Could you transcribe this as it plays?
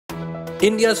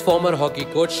India's former hockey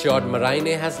coach Sjoerd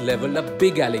Marijne has leveled a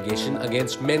big allegation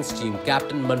against men's team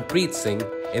captain Manpreet Singh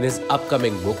in his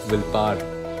upcoming book Willpower.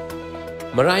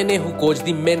 Marijne, who coached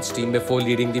the men's team before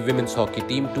leading the women's hockey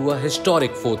team to a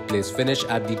historic 4th place finish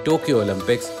at the Tokyo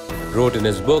Olympics, wrote in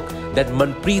his book that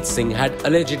Manpreet Singh had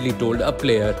allegedly told a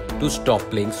player to stop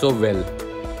playing so well.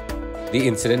 The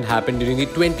incident happened during the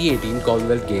 2018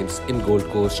 Commonwealth Games in Gold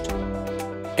Coast.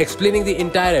 Explaining the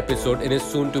entire episode in his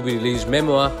soon-to-be-released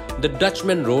memoir, the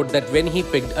Dutchman wrote that when he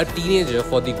picked a teenager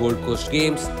for the Gold Coast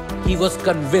Games, he was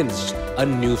convinced a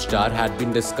new star had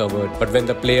been discovered. But when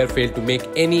the player failed to make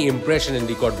any impression in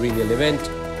the quadrennial event,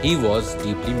 he was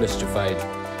deeply mystified.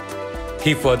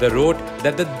 He further wrote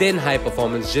that the then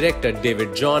high-performance director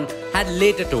David John had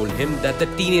later told him that the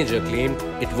teenager claimed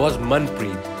it was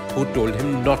Manpreet who told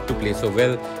him not to play so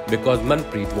well because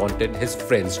Manpreet wanted his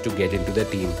friends to get into the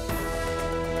team.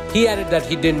 He added that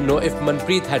he didn't know if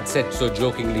Manpreet had said so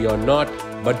jokingly or not,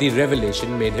 but the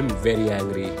revelation made him very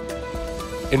angry.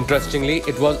 Interestingly,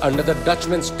 it was under the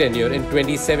Dutchman's tenure in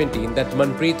 2017 that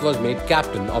Manpreet was made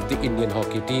captain of the Indian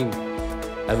hockey team.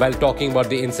 And while talking about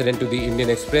the incident to the Indian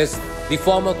Express, the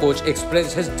former coach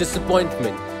expressed his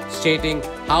disappointment, stating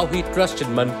how he trusted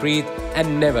Manpreet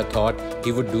and never thought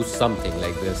he would do something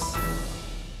like this.